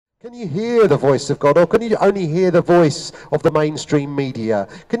Can you hear the voice of God, or can you only hear the voice of the mainstream media?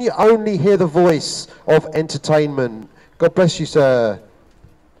 Can you only hear the voice of entertainment? God bless you, sir.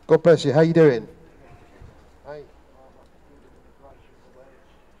 God bless you. How you doing? Hey.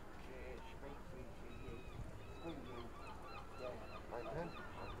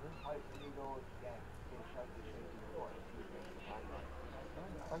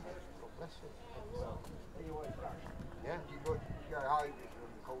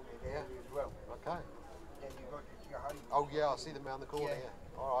 Yeah. Okay. Oh yeah, I see them around the corner here.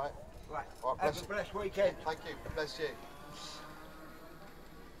 All right. Right. Have a blessed weekend. Thank you. Bless you.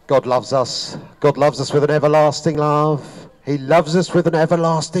 God loves us. God loves us with an everlasting love. He loves us with an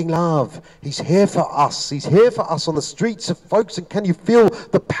everlasting love. He's here for us. He's here for us on the streets of folks. And can you feel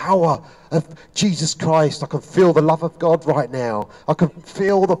the power of Jesus Christ? I can feel the love of God right now. I can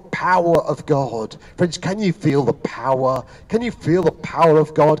feel the power of God. Friends, can you feel the power? Can you feel the power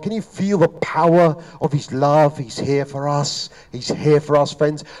of God? Can you feel the power of his love? He's here for us. He's here for us,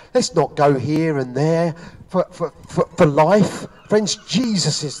 friends. Let's not go here and there for life. Friends,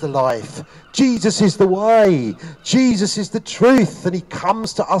 Jesus is the life. Jesus is the way. Jesus is the truth. And he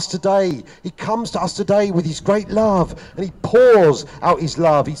comes to us today. He comes to us today with his great love. And he pours out his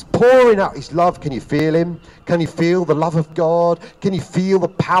love. He's pouring out his love. Can you feel him? Can you feel the love of God? Can you feel the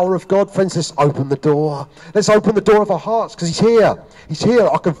power of God? Friends, let's open the door. Let's open the door of our hearts, because he's here. He's here.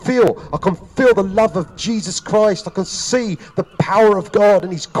 I can feel the love of Jesus Christ. I can see the power of God,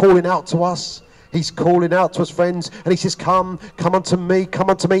 and he's calling out to us. He's calling out to us, friends, and he says, come unto me,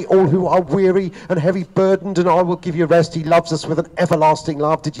 all who are weary and heavy burdened, and I will give you rest. He loves us with an everlasting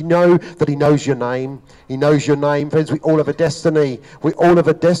love. Did you know that he knows your name? He knows your name, friends. We all have a destiny. We all have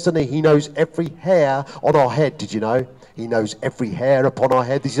a destiny. He knows every hair on our head. Did you know? He knows every hair upon our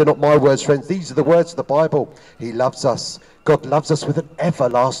head. These are not my words, friends. These are the words of the Bible. He loves us. God loves us with an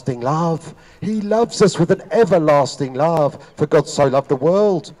everlasting love. He loves us with an everlasting love. For God so loved the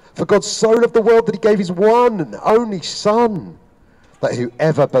world. For God so loved the world that he gave his one and only Son, that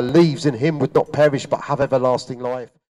whoever believes in him would not perish but have everlasting life.